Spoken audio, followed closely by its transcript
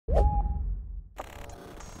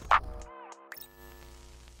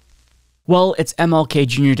Well, it's MLK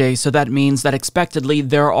Jr. Day, so that means that expectedly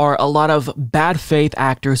there are a lot of bad faith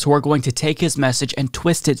actors who are going to take his message and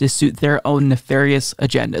twist it to suit their own nefarious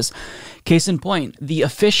agendas. Case in point, the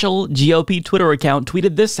official GOP Twitter account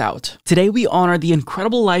tweeted this out. Today we honor the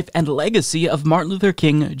incredible life and legacy of Martin Luther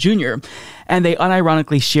King Jr. And they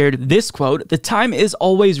unironically shared this quote, "The time is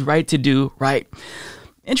always right to do right."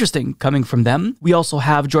 Interesting, coming from them. We also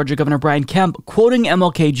have Georgia Governor Brian Kemp quoting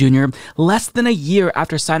MLK Jr. less than a year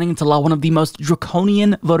after signing into law one of the most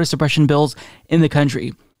draconian voter suppression bills in the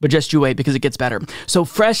country. But just you wait, because it gets better. So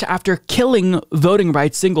fresh after killing voting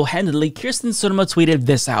rights single-handedly, Kyrsten Sinema tweeted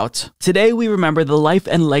this out. Today we remember the life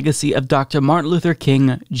and legacy of Dr. Martin Luther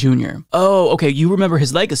King Jr. Oh, okay, you remember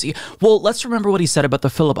his legacy. Well, let's remember what he said about the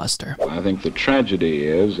filibuster. I think the tragedy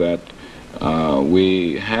is that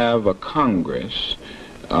we have a Congress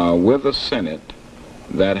with a Senate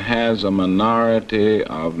that has a minority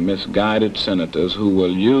of misguided senators who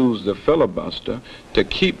will use the filibuster to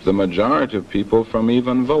keep the majority of people from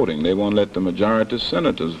even voting. They won't let the majority of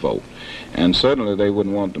senators vote. And certainly they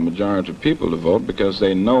wouldn't want the majority of people to vote because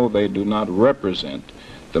they know they do not represent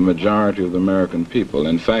the majority of the American people.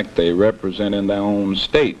 In fact, they represent in their own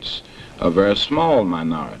states a very small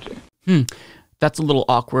minority. That's a little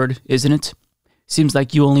awkward, isn't it? Seems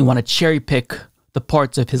like you only want to cherry pick the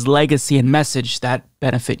parts of his legacy and message that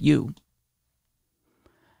benefit you.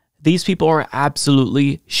 These people are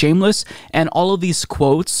absolutely shameless, and all of these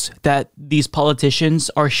quotes that these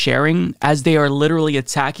politicians are sharing as they are literally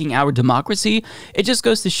attacking our democracy, it just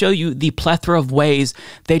goes to show you the plethora of ways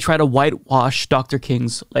they try to whitewash Dr.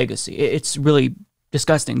 King's legacy. It's really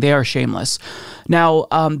disgusting. They are shameless. Now,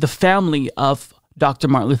 the family of Dr.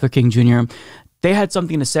 Martin Luther King Jr., they had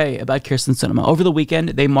something to say about Kyrsten Sinema. Over the weekend,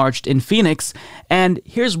 they marched in Phoenix, and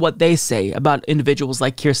here's what they say about individuals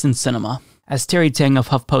like Kyrsten Sinema. As Terry Tang of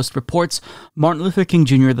HuffPost reports, Martin Luther King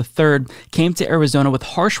Jr. III came to Arizona with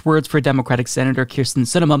harsh words for Democratic Senator Kyrsten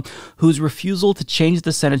Sinema, whose refusal to change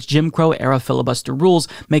the Senate's Jim Crow-era filibuster rules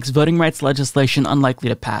makes voting rights legislation unlikely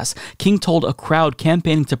to pass. King told a crowd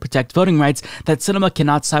campaigning to protect voting rights that Sinema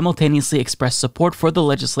cannot simultaneously express support for the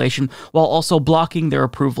legislation while also blocking their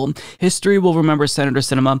approval. History will remember Senator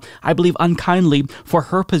Sinema, I believe unkindly, for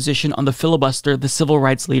her position on the filibuster, the civil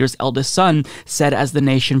rights leader's eldest son said as the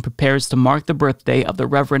nation prepares to mark the birthday of the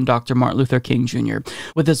Reverend Dr. Martin Luther King Jr.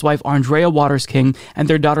 With his wife Andrea Waters King and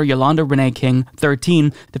their daughter Yolanda Renee King,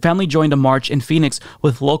 13, the family joined a march in Phoenix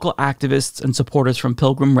with local activists and supporters from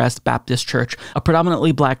Pilgrim Rest Baptist Church, a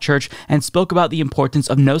predominantly black church, and spoke about the importance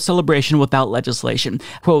of no celebration without legislation.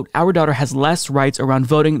 Quote, "Our daughter has less rights around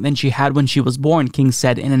voting than she had when she was born," King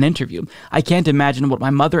said in an interview. "I can't imagine what my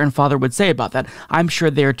mother and father would say about that. I'm sure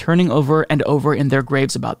they are turning over and over in their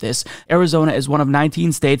graves about this." Arizona is one of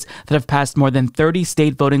 19 states that have passed more than 30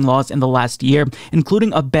 state voting laws in the last year,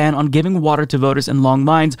 including a ban on giving water to voters in long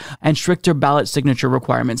lines and stricter ballot signature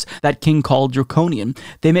requirements that King called draconian.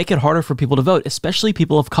 They make it harder for people to vote, especially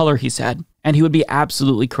people of color, he said. And he would be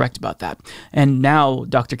absolutely correct about that. And now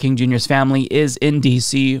Dr. King Jr.'s family is in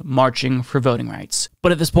D.C. marching for voting rights.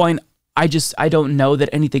 But at this point, I don't know that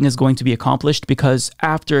anything is going to be accomplished, because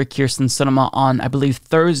after Kyrsten Sinema on, I believe,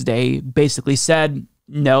 Thursday basically said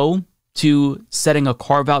no to setting a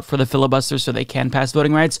carve-out for the filibuster so they can pass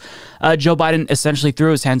voting rights, Joe Biden essentially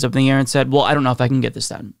threw his hands up in the air and said, well, I don't know if I can get this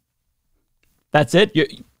done. That's it?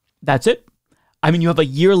 That's it? I mean, you have a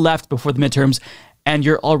year left before the midterms, and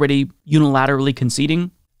you're already unilaterally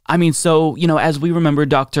conceding? I mean, so, as we remember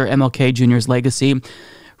Dr. MLK Jr.'s legacy,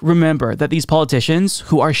 remember that these politicians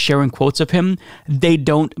who are sharing quotes of him, they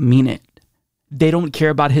don't mean it. They don't care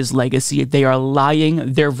about his legacy. They are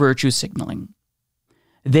lying. They're virtue signaling.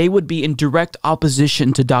 They would be in direct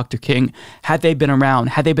opposition to Dr. King had they been around,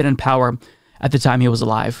 had they been in power at the time he was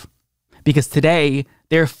alive. Because today,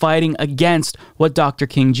 they're fighting against what Dr.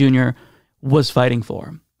 King Jr. was fighting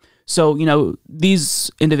for. So,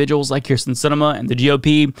 these individuals like Kyrsten Sinema and the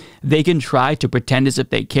GOP, they can try to pretend as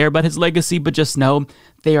if they care about his legacy, but just know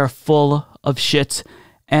they are full of shit.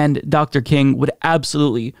 And Dr. King would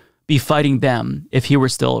absolutely be fighting them if he were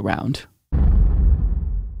still around.